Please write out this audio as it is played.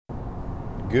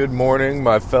Good morning,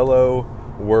 my fellow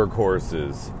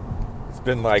workhorses. It's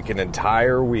been like an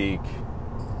entire week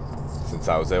since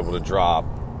I was able to drop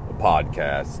a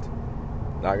podcast.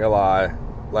 Not gonna lie,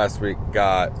 last week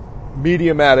got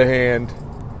medium out of hand.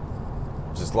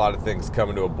 Just a lot of things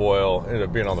coming to a boil. Ended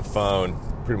up being on the phone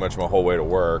pretty much my whole way to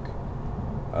work.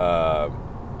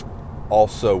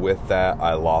 Also with that,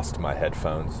 I lost my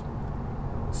headphones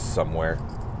somewhere.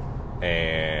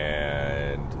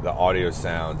 And the audio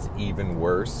sounds even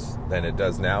worse than it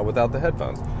does now without the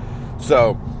headphones.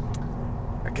 So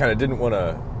I kind of didn't want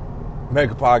to make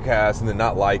a podcast and then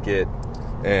not like it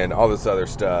and all this other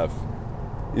stuff.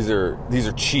 These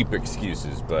are cheap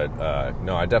excuses, but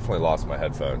no, I definitely lost my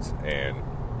headphones and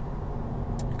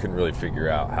couldn't really figure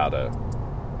out how to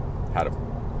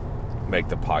make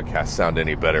the podcast sound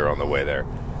any better on the way there.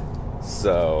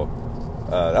 So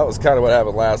that was kind of what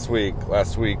happened last week.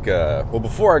 Well,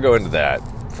 before I go into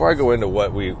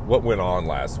what went on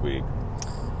last week,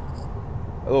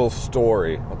 I'll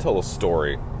tell a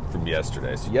story from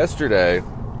yesterday. So yesterday,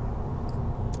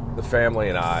 the family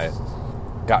and I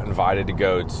got invited to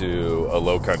go to a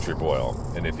Low Country Boil.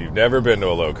 And if you've never been to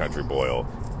a Low Country Boil,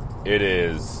 it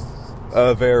is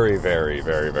a very, very,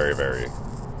 very, very, very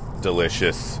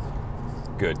delicious,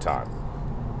 good time.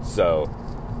 So,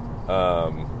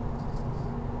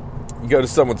 you go to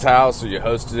someone's house or you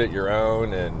hosted it your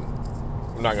own, and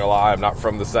I'm not gonna lie, I'm not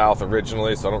from the South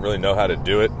originally, so I don't really know how to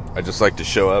do it. I just like to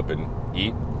show up and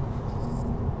eat.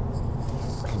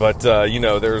 But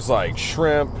there's like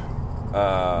shrimp,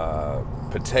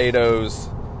 potatoes,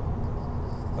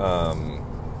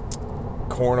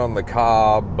 corn on the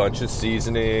cob, bunch of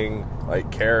seasoning,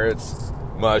 like carrots,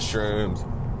 mushrooms,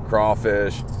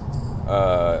 crawfish,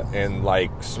 and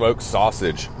like smoked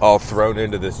sausage all thrown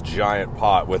into this giant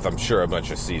pot with, I'm sure, a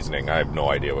bunch of seasoning. I have no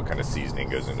idea what kind of seasoning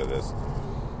goes into this.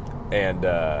 And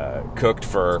cooked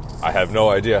for I have no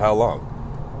idea how long.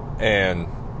 And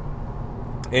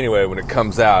anyway, when it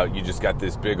comes out, you just got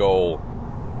this big old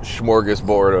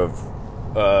smorgasbord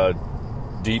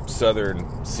of deep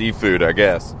southern seafood, I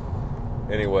guess.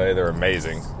 Anyway, they're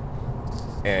amazing.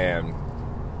 And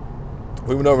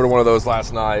we went over to one of those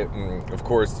last night, and of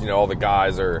course, all the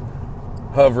guys are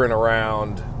hovering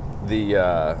around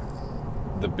the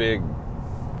big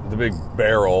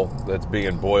barrel that's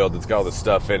being boiled, that's got all the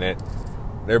stuff in it.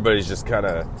 And everybody's just kind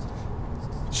of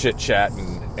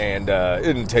chit-chatting, and it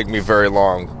didn't take me very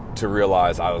long to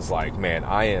realize I was like, man,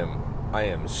 I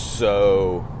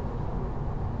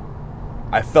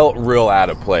felt real out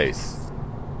of place.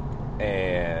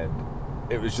 And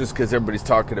it was just because everybody's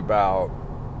talking about,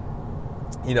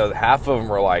 half of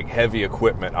them are like heavy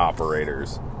equipment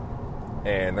operators,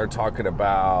 and they're talking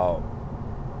about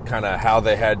kind of how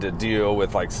they had to deal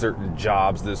with like certain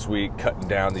jobs this week, cutting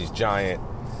down these giant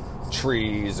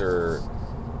trees, or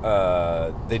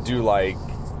they do like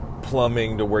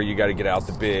plumbing to where you got to get out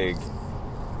the big,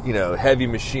 heavy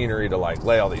machinery to like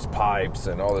lay all these pipes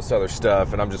and all this other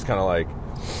stuff. And I'm just kind of like,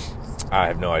 I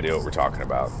have no idea what we're talking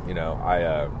about.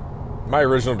 My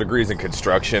original degree's in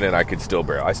construction, and I still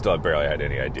barely had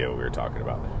any idea what we were talking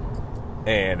about.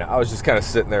 And I was just kind of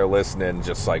sitting there listening,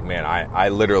 just like, man, I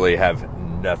literally have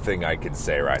nothing I can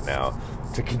say right now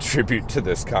to contribute to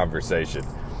this conversation.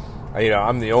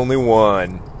 I'm the only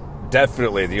one,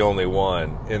 definitely the only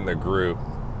one in the group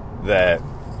that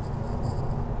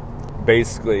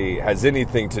basically has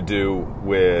anything to do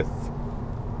with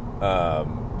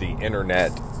the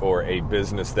internet or a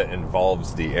business that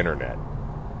involves the internet.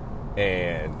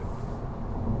 And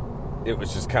it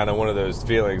was just kind of one of those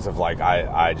feelings of like,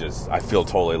 I feel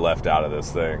totally left out of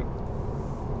this thing.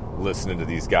 Listening to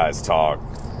these guys talk,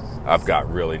 I've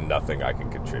got really nothing I can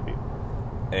contribute.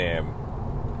 And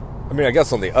I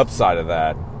guess on the upside of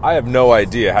that, I have no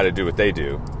idea how to do what they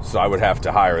do, so I would have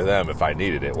to hire them if I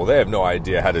needed it. Well, they have no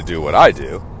idea how to do what I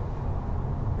do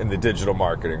in the digital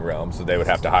marketing realm, so they would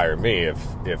have to hire me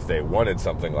if they wanted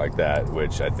something like that,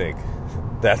 which I think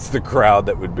that's the crowd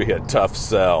that would be a tough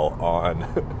sell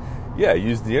on, yeah,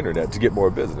 use the internet to get more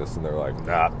business. And they're like,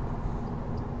 nah,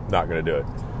 not going to do it.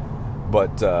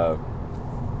 But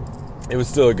it was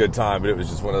still a good time, but it was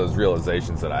just one of those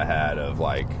realizations that I had of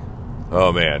like,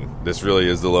 oh man, this really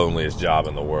is the loneliest job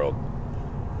in the world.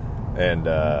 And,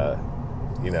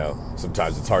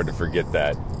 sometimes it's hard to forget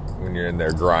that when you're in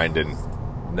there grinding.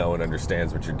 No one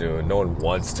understands what you're doing. No one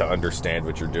wants to understand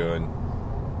what you're doing.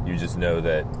 You just know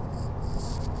that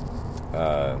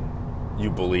you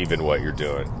believe in what you're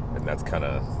doing, and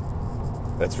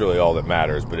that's really all that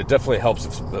matters. But it definitely helps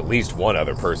if at least one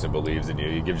other person believes in you.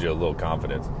 It gives you a little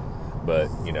confidence. But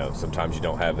sometimes you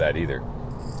don't have that either.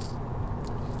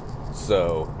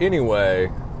 So anyway,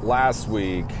 last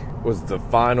week was the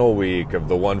final week of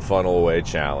the One Funnel Away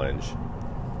Challenge.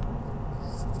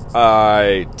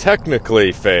 I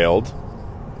technically failed.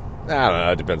 I don't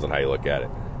know, it depends on how you look at it.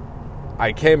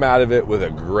 I came out of it with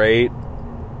a great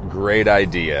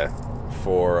idea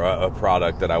for a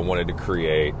product that I wanted to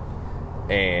create,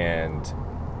 and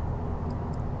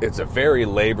it's a very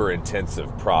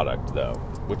labor-intensive product, though,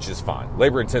 which is fine.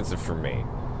 Labor-intensive for me,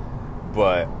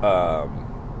 but I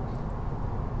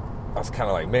was kind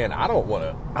of like, man, I don't want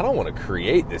to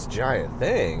create this giant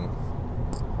thing,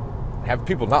 have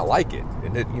people not like it,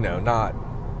 and it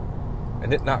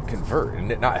not convert,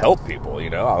 and it not help people.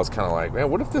 I was kind of like,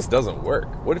 man, what if this doesn't work?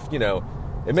 What if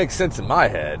it makes sense in my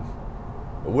head,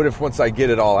 but what if once I get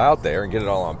it all out there and get it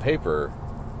all on paper,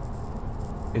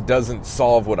 it doesn't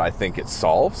solve what I think it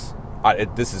solves?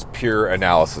 This is pure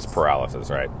analysis paralysis,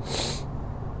 right?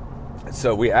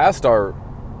 So we asked our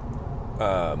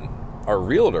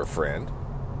realtor friend.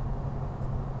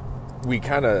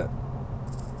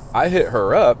 I hit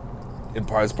her up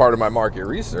as part of my market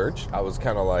research. I was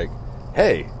kind of like,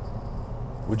 hey,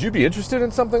 would you be interested in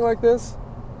something like this?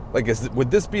 Like, would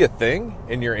this be a thing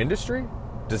in your industry?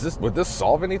 Would this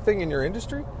solve anything in your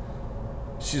industry?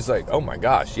 She's like, oh my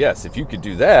gosh, yes, if you could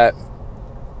do that,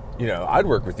 I'd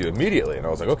work with you immediately. And I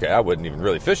was like, okay, I wasn't even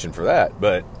really fishing for that,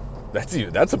 but that's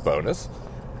a bonus.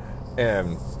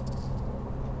 And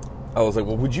I was like,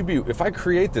 well, if I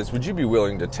create this, would you be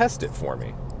willing to test it for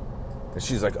me? And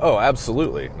she's like, oh,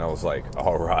 absolutely. And I was like,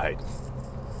 all right,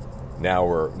 now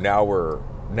we're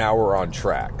on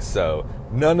track. So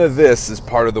none of this is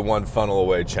part of the One Funnel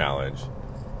Away Challenge,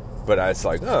 but I was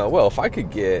like, oh, well, if I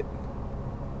could get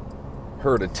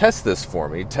her to test this for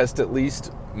me, test at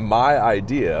least my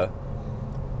idea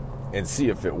and see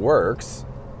if it works,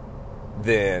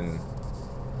 then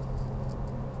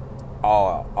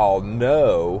I'll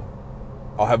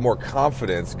have more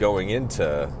confidence going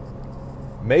into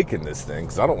making this thing,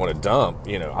 because I don't want to dump,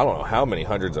 I don't know how many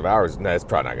hundreds of hours. No, it's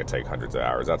probably not going to take hundreds of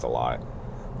hours. That's a lie.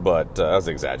 But that's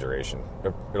an exaggeration.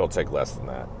 It'll take less than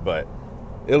that. But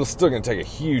it'll still going to take a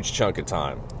huge chunk of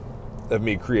time of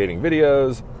me creating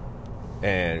videos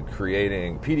and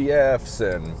creating PDFs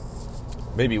and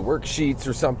maybe worksheets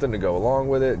or something to go along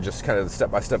with it. Just kind of the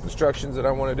step-by-step instructions that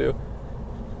I want to do.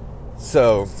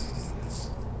 So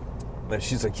then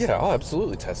she's like, yeah, I'll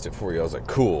absolutely test it for you. I was like,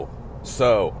 cool.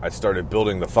 So I started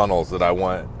building the funnels that I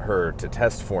want her to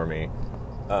test for me.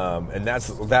 And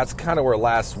that's kind of where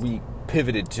last week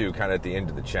pivoted to, kind of at the end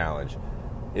of the challenge,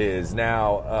 is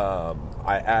now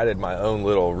I added my own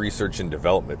little research and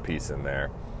development piece in there.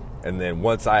 And then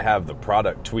once I have the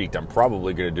product tweaked, I'm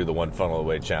probably going to do the One Funnel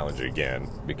Away Challenge again,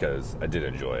 because I did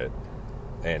enjoy it.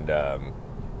 And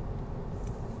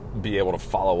be able to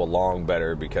follow along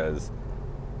better, because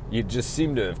you just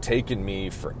seem to have taken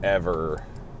me forever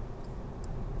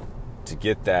to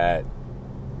get that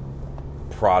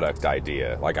product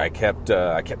idea. Like I kept,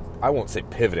 I won't say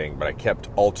pivoting, but I kept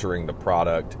altering the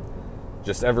product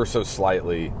just ever so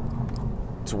slightly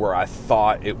to where I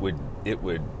thought it would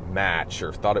match,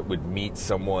 or thought it would meet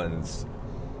someone's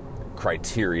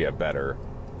criteria better.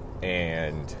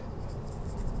 And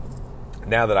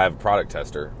now that I have a product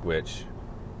tester, which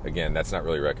again, that's not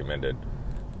really recommended,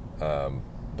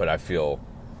 but I feel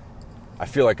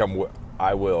like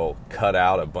I will cut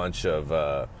out a bunch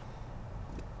of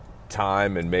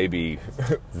time and maybe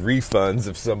refunds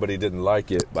if somebody didn't like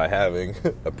it by having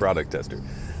a product tester.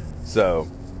 So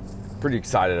pretty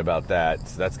excited about that.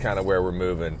 So that's kind of where we're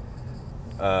moving.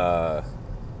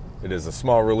 It is a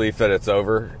small relief that it's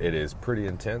over. It is pretty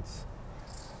intense,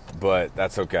 but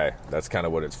that's okay. That's kind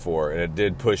of what it's for. And it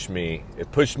did push me.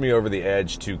 It pushed me over the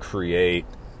edge to create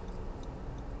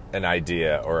an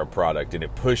idea or a product, and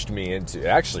it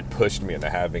actually pushed me into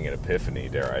having an epiphany,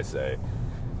 dare I say.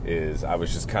 I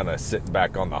was just kind of sitting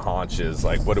back on the haunches,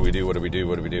 like, what do we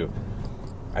do?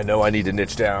 I know I need to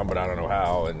niche down, but I don't know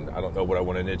how, and I don't know what I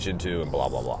want to niche into, and blah,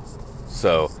 blah, blah.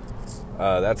 So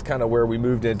that's kind of where we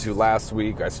moved into last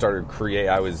week. I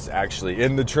was actually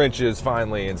in the trenches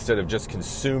finally. Instead of just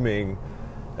consuming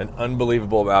an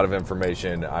unbelievable amount of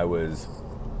information, I was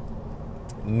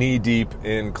knee deep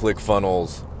in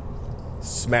ClickFunnels,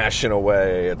 smashing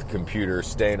away at the computer,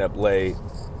 staying up late,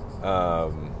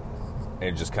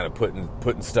 and just kind of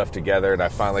putting stuff together. And I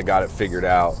finally got it figured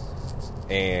out,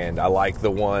 and I like the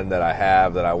one that I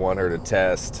have that I want her to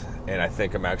test. And I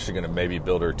think I'm actually going to maybe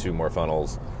build her 2 more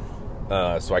funnels,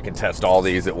 so I can test all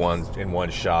these in one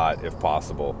shot if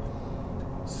possible.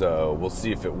 So we'll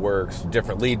see if it works.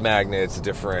 Different lead magnets,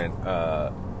 different.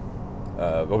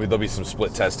 There'll be some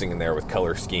split testing in there with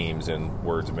color schemes and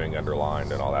words being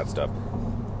underlined and all that stuff.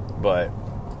 But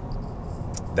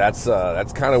that's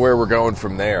kind of where we're going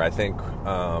from there. I think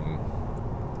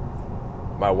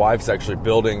my wife's actually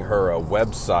building her a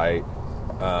website,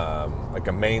 like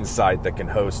a main site that can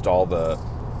host all the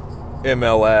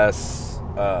MLS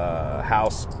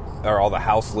house, or all the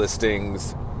house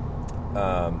listings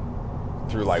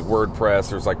through like WordPress.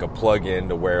 There's like a plugin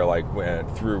to where, like, when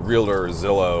through Realtor or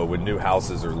Zillow, when new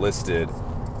houses are listed,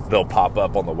 they'll pop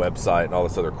up on the website and all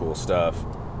this other cool stuff.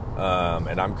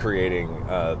 And I'm creating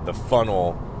the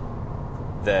funnel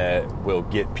that will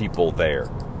get people there,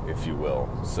 if you will.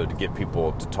 So to get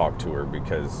people to talk to her,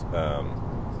 because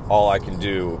all I can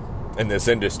do in this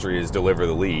industry is deliver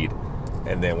the lead.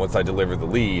 And then once I deliver the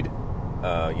lead,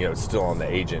 it's still on the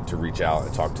agent to reach out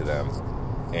and talk to them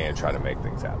and try to make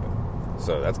things happen.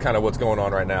 So that's kind of what's going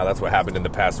on right now. That's what happened in the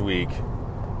past week.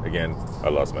 Again, I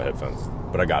lost my headphones,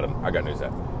 but I got them. I got news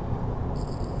that.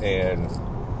 And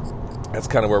that's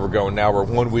kind of where we're going now. We're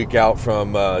 1 week out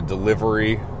from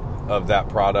delivery of that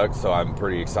product, so I'm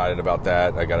pretty excited about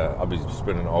that. I'll be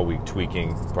spending all week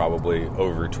tweaking, probably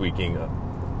over tweaking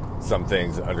some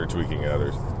things, under tweaking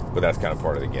others, but that's kind of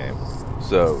part of the game.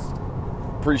 So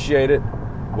appreciate it.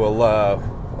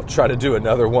 I'll try to do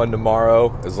another one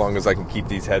tomorrow, as long as I can keep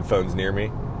these headphones near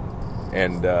me.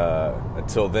 And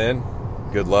until then,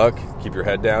 good luck, keep your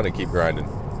head down, and keep grinding.